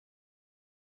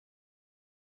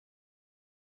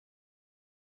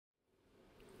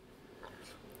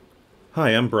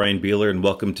Hi, I'm Brian Beeler and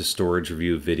welcome to Storage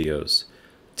Review Videos.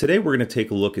 Today we're going to take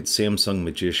a look at Samsung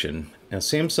Magician. Now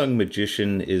Samsung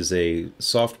Magician is a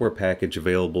software package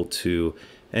available to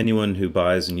anyone who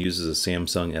buys and uses a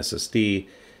Samsung SSD.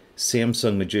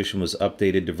 Samsung Magician was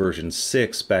updated to version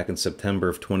 6 back in September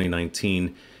of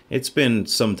 2019. It's been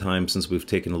some time since we've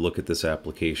taken a look at this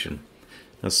application.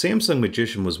 Now Samsung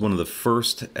Magician was one of the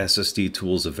first SSD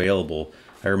tools available.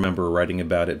 I remember writing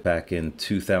about it back in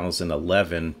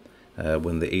 2011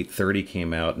 when the 830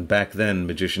 came out, and back then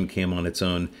Magician came on its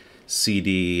own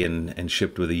CD and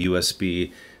shipped with a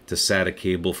USB to SATA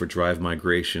cable for drive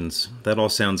migrations. That all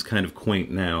sounds kind of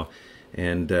quaint now,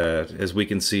 and as we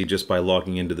can see just by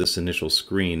logging into this initial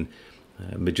screen,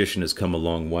 Magician has come a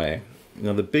long way.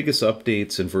 Now the biggest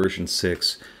updates in version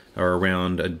 6 are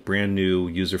around a brand new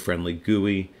user-friendly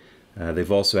GUI.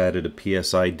 They've also added a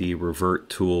PSID Revert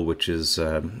tool, which is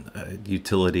a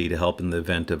utility to help in the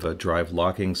event of a drive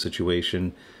locking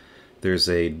situation. There's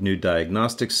a new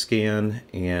diagnostic scan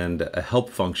and a help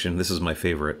function. This is my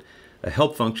favorite. A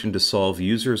help function to solve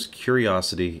users'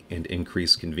 curiosity and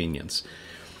increase convenience.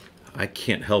 I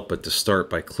can't help but to start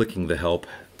by clicking the help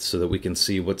so that we can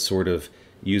see what sort of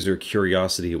user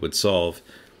curiosity it would solve.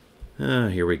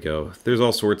 Here we go. There's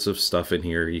all sorts of stuff in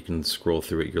here. You can scroll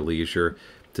through at your leisure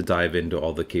to dive into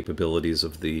all the capabilities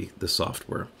of the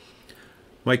software.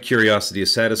 My curiosity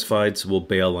is satisfied, so we'll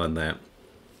bail on that.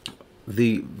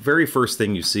 The very first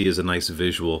thing you see is a nice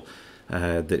visual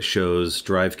that shows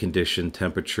drive condition,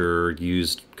 temperature,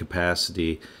 used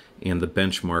capacity, and the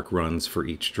benchmark runs for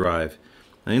each drive.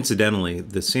 Now, incidentally,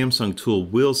 the Samsung tool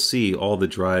will see all the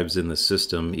drives in the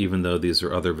system, even though these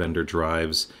are other vendor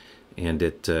drives, and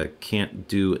it can't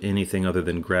do anything other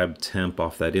than grab temp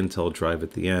off that Intel drive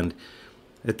at the end.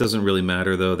 It doesn't really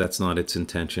matter though, that's not its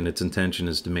intention. Its intention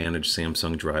is to manage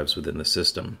Samsung drives within the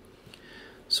system.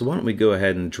 So why don't we go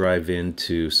ahead and dive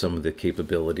into some of the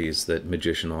capabilities that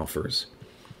Magician offers.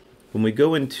 When we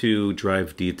go into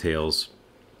drive details,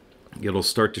 it'll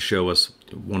start to show us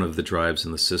one of the drives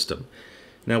in the system.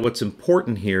 Now what's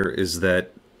important here is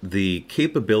that the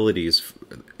capabilities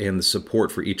and the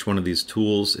support for each one of these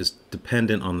tools is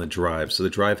dependent on the drive. So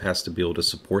the drive has to be able to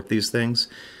support these things.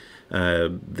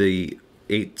 The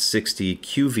 860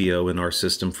 QVO in our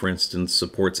system, for instance,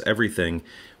 supports everything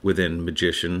within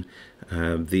Magician.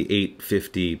 The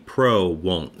 850 Pro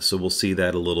won't, so we'll see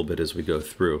that a little bit as we go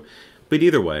through. But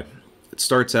either way, it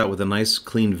starts out with a nice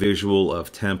clean visual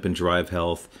of temp and drive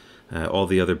health, all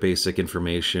the other basic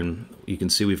information. You can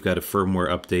see we've got a firmware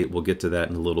update. We'll get to that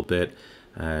in a little bit.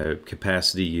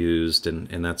 Capacity used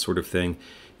and that sort of thing.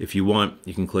 If you want,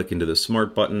 you can click into the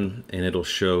Smart button and it'll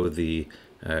show the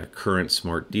current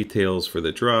smart details for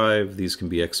the drive. These can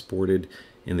be exported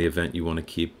in the event you want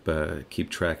to keep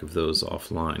track of those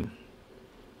offline.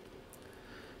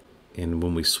 And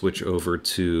when we switch over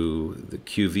to the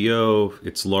QVO,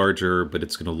 it's larger, but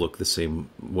it's going to look the same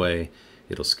way.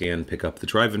 It'll scan, pick up the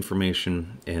drive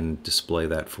information, and display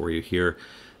that for you here.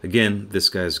 Again, this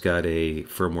guy's got a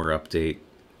firmware update,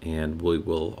 and we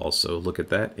will also look at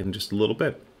that in just a little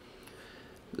bit.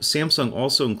 Samsung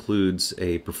also includes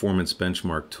a performance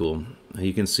benchmark tool.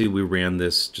 You can see we ran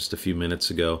this just a few minutes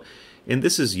ago, and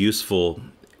this is useful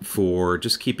for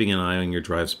just keeping an eye on your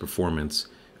drive's performance.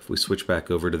 If we switch back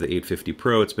over to the 850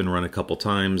 Pro, it's been run a couple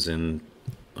times and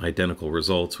identical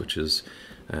results, which is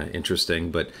interesting.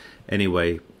 But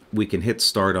anyway, we can hit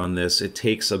start on this. It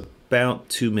takes about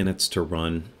 2 minutes to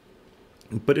run,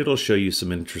 but it'll show you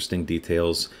some interesting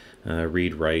details,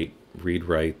 read write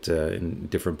in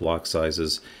different block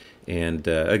sizes, and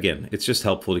again, it's just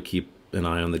helpful to keep an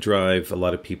eye on the drive. A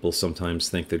lot of people sometimes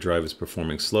think their drive is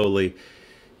performing slowly.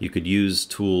 You could use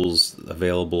tools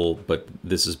available, but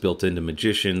this is built into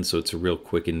Magician, so it's a real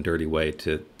quick and dirty way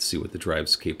to see what the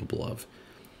drive's capable of.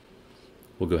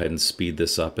 We'll go ahead and speed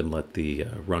this up and let the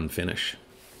run finish.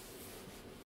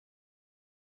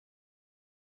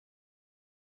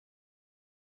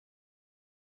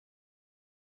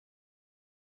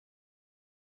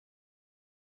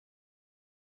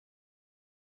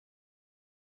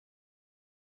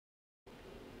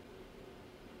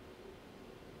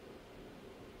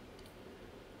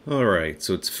 Alright,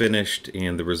 so it's finished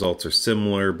and the results are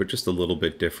similar, but just a little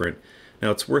bit different.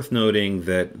 Now it's worth noting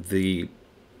that the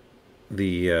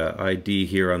ID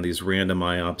here on these random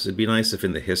IOPS, it'd be nice if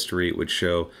in the history it would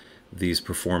show these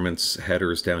performance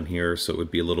headers down here, so it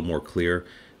would be a little more clear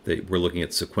that we're looking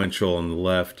at sequential on the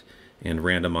left and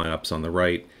random IOPS on the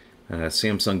right.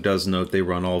 Samsung does note they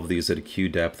run all of these at a queue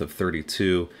depth of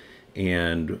 32,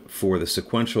 and for the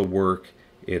sequential work,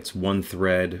 it's 1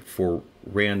 thread. For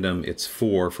random, it's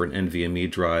 4 for an NVMe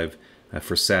drive.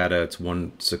 For SATA, it's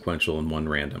 1 sequential and 1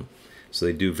 random. So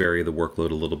they do vary the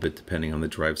workload a little bit depending on the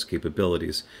drive's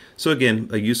capabilities. So again,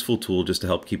 a useful tool just to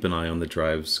help keep an eye on the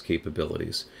drive's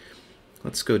capabilities.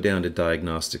 Let's go down to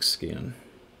Diagnostic Scan.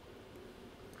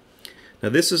 Now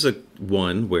this is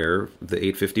one where the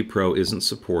 850 Pro isn't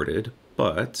supported,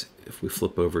 but if we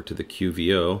flip over to the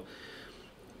QVO,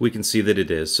 we can see that it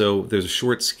is. So there's a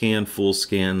short scan, full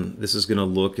scan. This is going to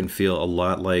look and feel a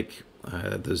lot like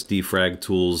those defrag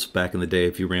tools back in the day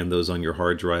if you ran those on your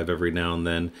hard drive every now and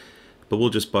then. But we'll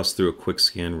just bust through a quick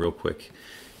scan real quick.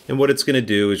 And what it's going to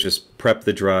do is just prep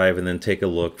the drive and then take a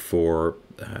look for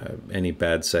any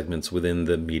bad segments within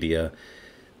the media.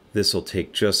 This will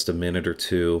take just a minute or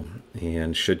two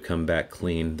and should come back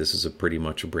clean. This is pretty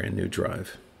much a brand new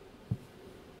drive.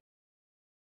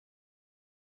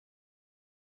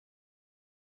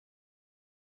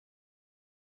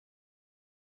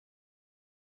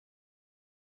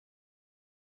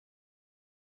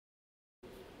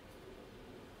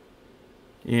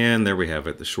 And there we have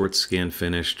it, the short scan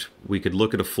finished. We could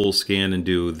look at a full scan and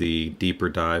do the deeper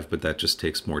dive, but that just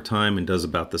takes more time and does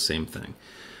about the same thing.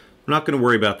 I'm not going to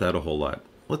worry about that a whole lot.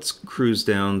 Let's cruise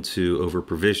down to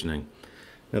over-provisioning.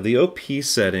 Now the Opie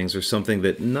settings are something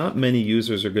that not many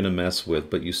users are going to mess with,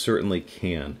 but you certainly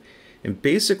can. And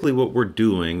basically what we're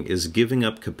doing is giving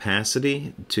up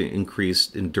capacity to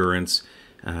increase endurance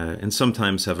and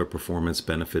sometimes have a performance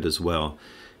benefit as well.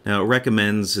 Now it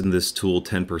recommends in this tool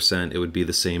 10%. It would be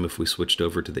the same if we switched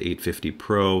over to the 850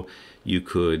 Pro. You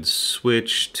could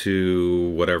switch to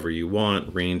whatever you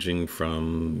want, ranging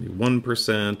from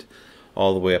 1%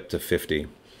 all the way up to 50.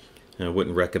 Now, I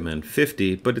wouldn't recommend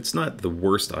 50, but it's not the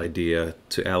worst idea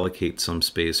to allocate some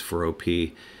space for OP.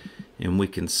 And we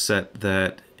can set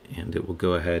that, and it will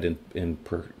go ahead and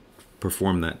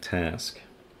perform that task.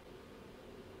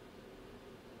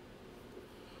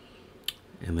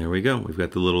 And there we go. We've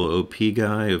got the little OP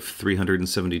guy of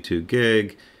 372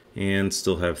 gig and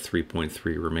still have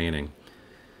 3.3 remaining.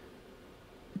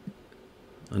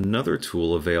 Another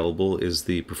tool available is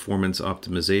the Performance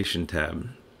Optimization tab.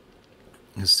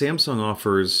 Samsung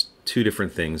offers two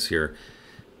different things here,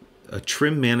 a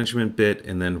trim management bit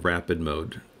and then rapid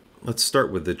mode. Let's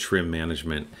start with the trim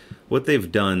management. What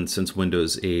they've done since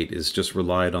Windows 8 is just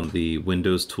relied on the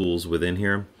Windows tools within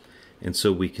here. And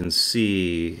so we can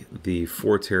see the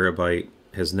 4 terabyte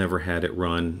has never had it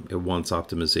run. It wants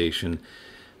optimization.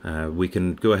 We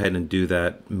can go ahead and do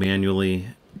that manually.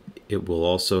 It will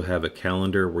also have a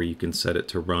calendar where you can set it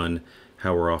to run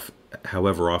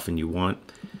however often you want.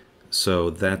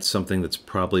 So that's something that's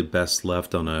probably best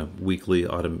left on a weekly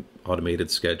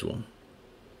automated schedule.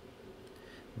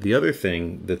 The other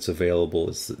thing that's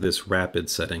available is this rapid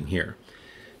setting here.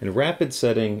 And rapid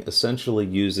setting essentially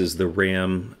uses the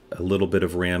RAM, a little bit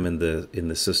of RAM in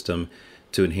the system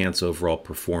to enhance overall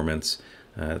performance.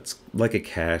 It's like a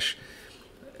cache.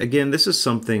 Again, this is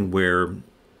something where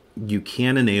you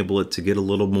can enable it to get a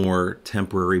little more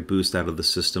temporary boost out of the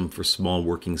system for small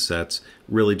working sets.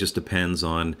 Really just depends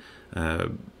on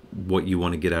what you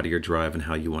want to get out of your drive and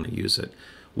how you want to use it.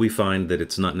 We find that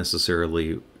it's not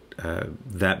necessarily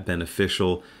that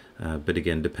beneficial, but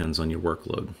again, depends on your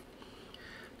workload.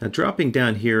 Now dropping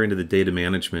down here into the data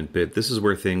management bit, this is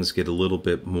where things get a little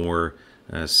bit more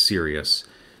serious.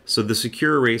 So the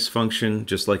secure erase function,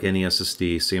 just like any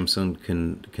SSD, Samsung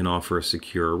can offer a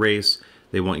secure erase.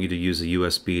 They want you to use a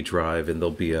USB drive and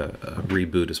there'll be a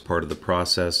reboot as part of the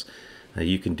process.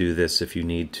 You can do this if you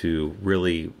need to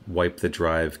really wipe the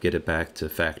drive, get it back to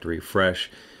factory fresh.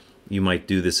 You might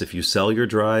do this if you sell your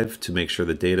drive to make sure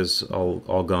the data's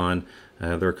all gone.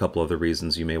 There are a couple other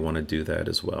reasons you may want to do that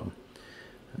as well.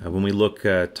 When we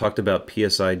talked about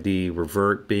PSID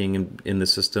Revert being in the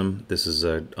system. This is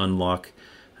an unlock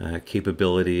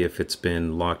capability if it's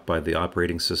been locked by the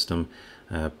operating system.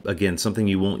 Again, something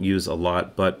you won't use a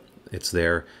lot, but it's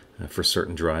there for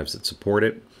certain drives that support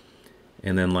it.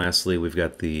 And then lastly, we've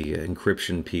got the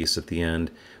encryption piece at the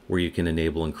end where you can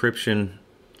enable encryption.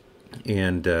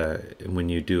 And when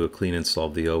you do a clean install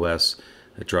of the OS,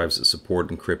 drives that support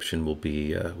encryption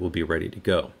will be ready to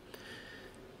go.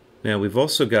 Now we've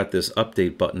also got this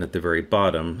update button at the very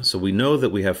bottom, so we know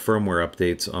that we have firmware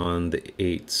updates on the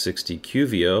 860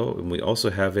 QVO, and we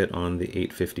also have it on the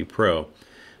 850 Pro.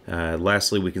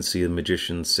 Lastly, we can see the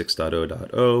Magician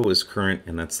 6.0.0 is current,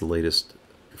 and that's the latest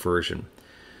version.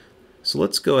 So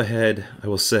let's go ahead. I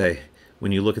will say,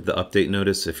 when you look at the update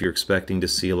notice, if you're expecting to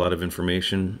see a lot of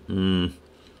information,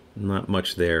 not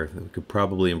much there. We could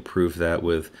probably improve that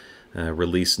with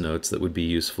release notes that would be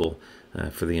useful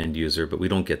for the end user, but we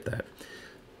don't get that.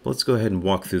 Let's go ahead and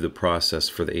walk through the process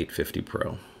for the 850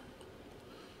 Pro.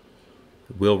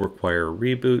 It will require a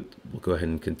reboot. We'll go ahead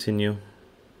and continue.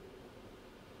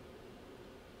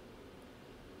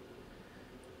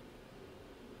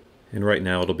 And right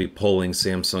now it'll be polling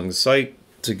Samsung's site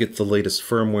to get the latest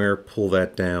firmware, pull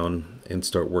that down, and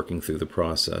start working through the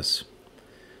process.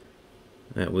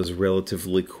 That was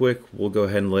relatively quick. We'll go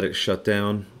ahead and let it shut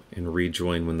down and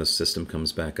rejoin when the system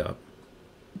comes back up.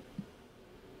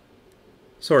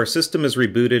 So our system is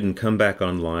rebooted and come back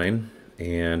online,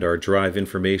 and our drive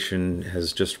information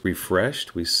has just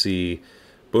refreshed. We see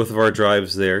both of our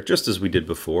drives there, just as we did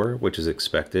before, which is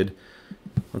expected.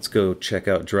 Let's go check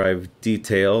out drive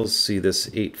details. See this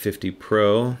 850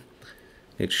 Pro.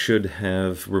 It should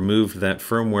have removed that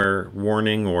firmware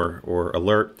warning or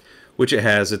alert, which it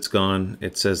has. It's gone.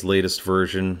 It says latest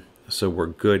version, so we're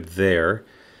good there.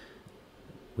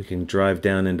 We can drive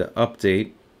down into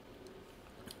update,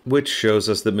 which shows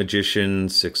us that Magician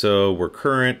 6.0 we're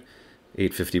current,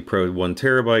 850 Pro 1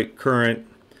 terabyte current,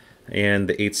 and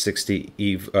the 860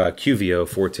 QVO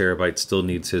 4 terabyte still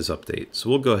needs his update. So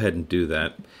we'll go ahead and do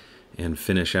that and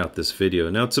finish out this video.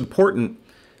 Now it's important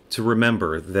to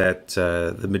remember that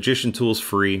the Magician tool is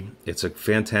free. It's a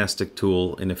fantastic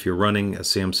tool, and if you're running a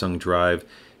Samsung drive,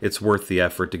 it's worth the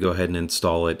effort to go ahead and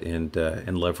install it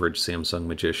and leverage Samsung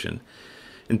Magician.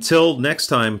 Until next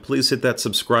time, please hit that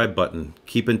subscribe button.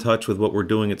 Keep in touch with what we're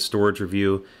doing at Storage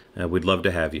Review. We'd love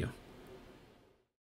to have you.